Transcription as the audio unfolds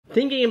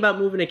Thinking about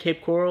moving to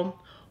Cape Coral?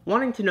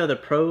 Wanting to know the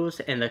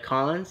pros and the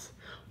cons?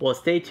 Well,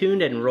 stay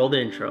tuned and roll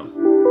the intro.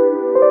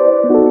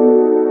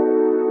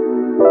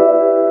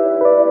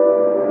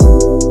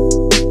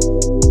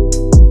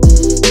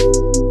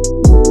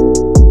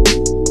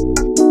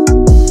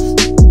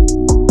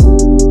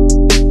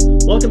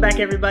 Welcome back,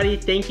 everybody.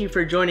 Thank you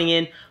for joining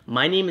in.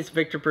 My name is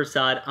Victor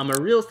Persaud. I'm a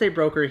real estate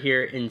broker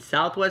here in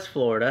Southwest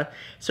Florida,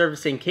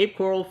 servicing Cape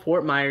Coral,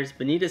 Fort Myers,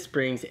 Bonita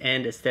Springs,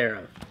 and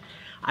Estero.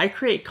 I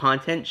create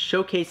content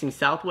showcasing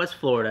Southwest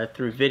Florida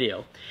through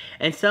video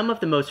and some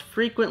of the most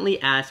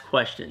frequently asked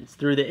questions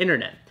through the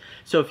internet.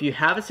 So if you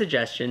have a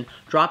suggestion,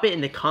 drop it in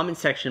the comment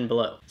section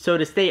below. So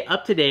to stay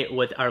up to date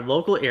with our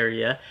local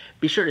area,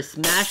 be sure to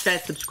smash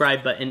that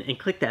subscribe button and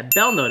click that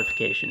bell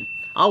notification.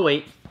 I'll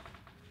wait.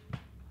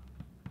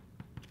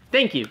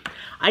 Thank you.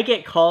 I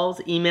get calls,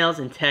 emails,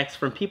 and texts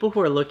from people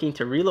who are looking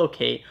to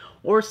relocate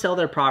or sell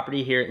their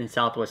property here in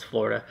Southwest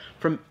Florida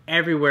from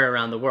everywhere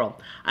around the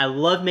world. I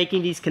love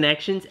making these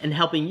connections and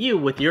helping you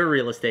with your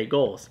real estate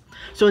goals.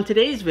 So in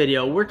today's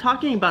video, we're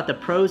talking about the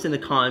pros and the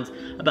cons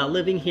about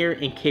living here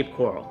in Cape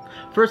Coral.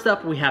 First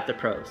up, we have the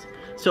pros.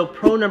 So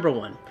pro number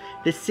one,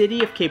 the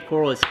city of Cape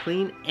Coral is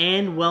clean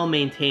and well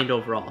maintained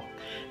overall.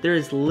 There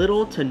is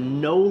little to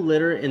no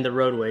litter in the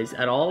roadways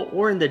at all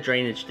or in the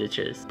drainage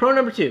ditches. Pro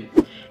number two,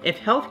 if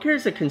healthcare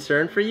is a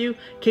concern for you,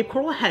 Cape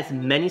Coral has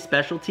many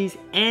specialties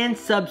and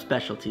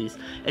subspecialties,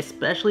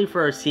 especially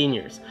for our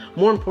seniors.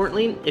 More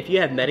importantly, if you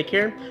have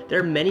Medicare, there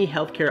are many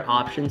healthcare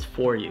options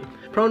for you.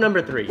 Pro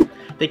number three,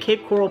 the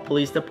Cape Coral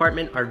Police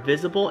Department are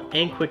visible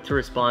and quick to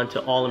respond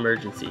to all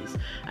emergencies,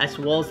 as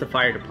well as the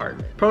fire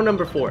department. Pro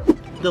number four,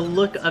 the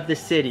look of the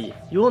city.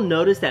 You will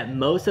notice that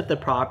most of the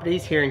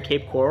properties here in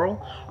Cape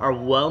Coral are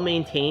well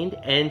maintained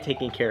and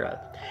taken care of.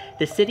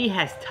 The city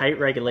has tight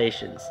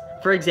regulations.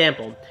 For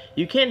example,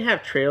 you can't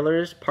have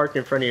trailers parked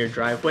in front of your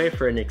driveway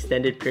for an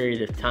extended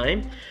period of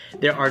time.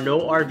 There are no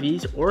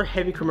RVs or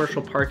heavy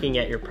commercial parking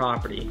at your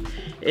property.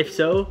 If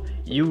so,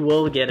 you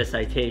will get a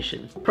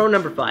citation. Pro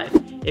number five,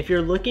 if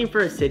you're looking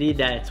for a city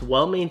that's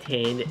well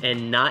maintained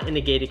and not in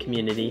a gated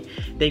community,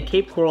 then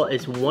Cape Coral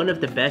is one of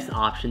the best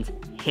options,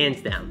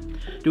 hands down.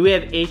 Do we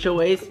have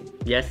HOAs?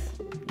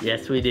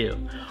 Yes we do.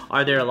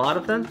 Are there a lot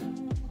of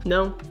them?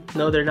 No,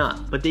 they're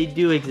not, but they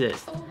do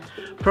exist.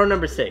 Pro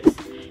number six,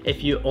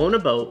 if you own a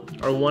boat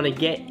or want to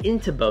get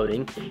into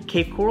boating,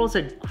 Cape Coral is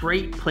a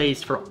great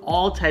place for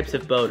all types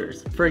of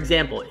boaters. For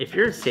example, if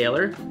you're a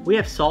sailor, we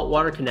have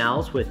saltwater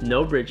canals with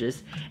no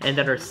bridges and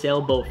that are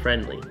sailboat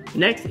friendly.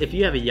 Next, if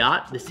you have a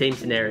yacht, the same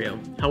scenario.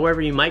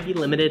 However, you might be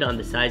limited on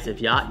the size of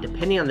yacht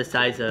depending on the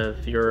size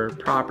of your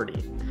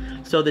property.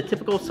 So the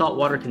typical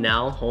saltwater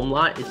canal home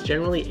lot is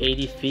generally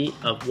 80 feet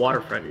of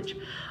water frontage.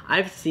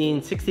 I've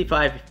seen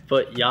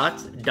 65-foot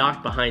yachts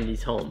docked behind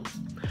these homes.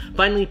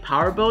 Finally,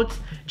 power boats.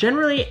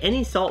 Generally,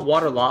 any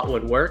saltwater lot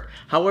would work.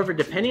 However,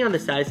 depending on the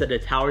size of the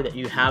tower that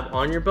you have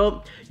on your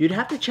boat, you'd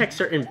have to check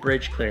certain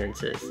bridge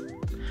clearances.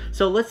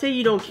 So let's say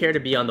you don't care to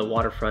be on the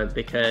waterfront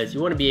because you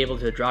want to be able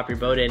to drop your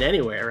boat in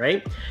anywhere,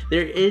 right?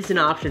 There is an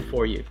option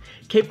for you.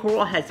 Cape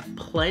Coral has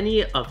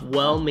plenty of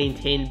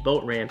well-maintained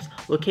boat ramps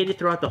located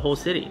throughout the whole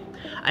city.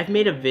 I've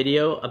made a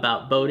video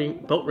about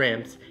boat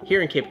ramps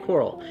here in Cape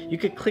Coral. You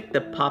could click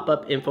the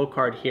pop-up info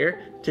card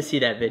here to see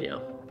that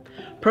video.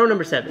 Pro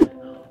number seven,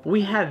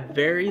 we have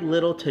very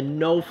little to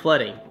no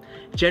flooding.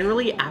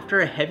 Generally, after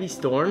a heavy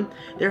storm,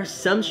 there are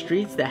some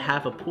streets that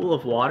have a pool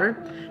of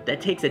water that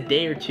takes a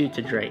day or two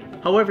to drain.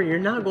 However, you're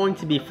not going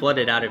to be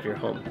flooded out of your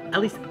home. At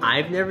least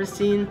I've never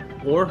seen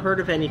or heard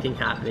of anything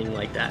happening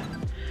like that.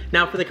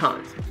 Now for the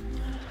cons.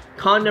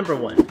 Con number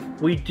one,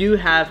 we do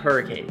have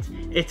hurricanes.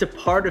 It's a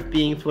part of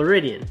being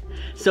Floridian.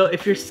 So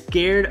if you're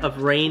scared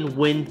of rain,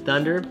 wind,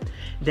 thunder,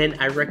 then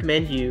I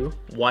recommend you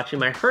watching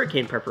my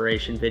hurricane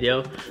preparation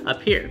video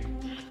up here,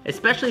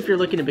 especially if you're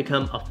looking to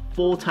become a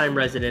full-time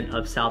resident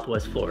of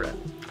Southwest Florida.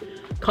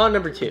 Con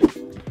number two,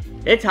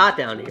 it's hot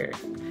down here.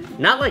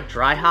 Not like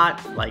dry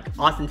hot, like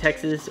Austin,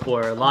 Texas,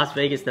 or Las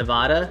Vegas,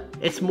 Nevada.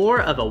 It's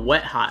more of a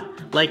wet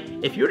hot. Like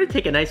if you were to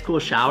take a nice cool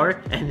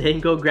shower and then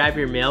go grab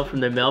your mail from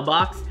the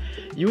mailbox,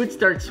 you would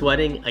start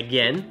sweating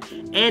again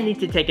and need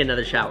to take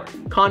another shower.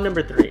 Con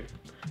number three,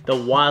 the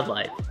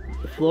wildlife.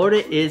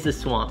 Florida is a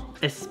swamp,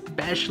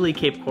 especially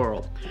Cape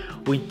Coral.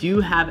 We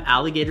do have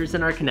alligators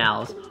in our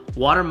canals,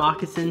 water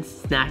moccasins,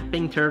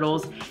 snapping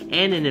turtles,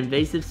 and an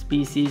invasive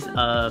species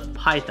of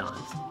pythons.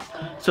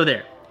 So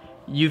there,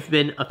 you've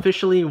been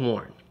officially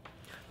warned.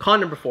 Con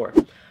number four,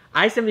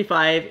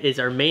 I-75 is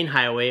our main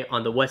highway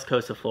on the west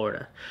coast of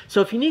Florida.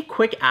 So if you need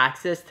quick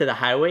access to the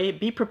highway,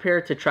 be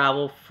prepared to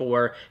travel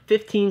for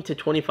 15 to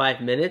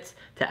 25 minutes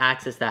to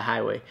access that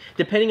highway,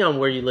 depending on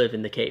where you live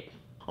in the Cape.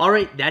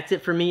 Alright, that's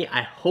it for me.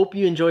 I hope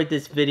you enjoyed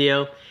this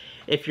video.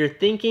 If you're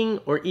thinking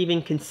or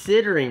even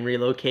considering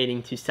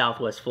relocating to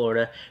Southwest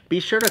Florida, be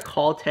sure to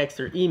call, text,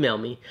 or email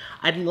me.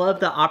 I'd love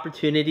the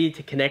opportunity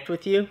to connect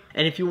with you.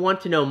 And if you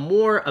want to know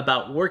more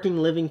about working,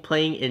 living,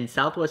 playing in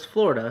Southwest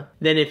Florida,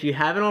 then if you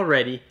haven't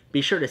already,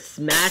 be sure to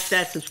smash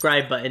that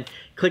subscribe button,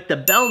 click the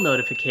bell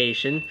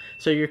notification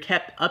so you're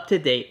kept up to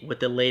date with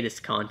the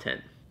latest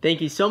content. Thank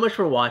you so much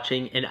for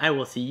watching, and I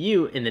will see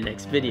you in the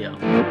next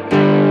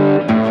video.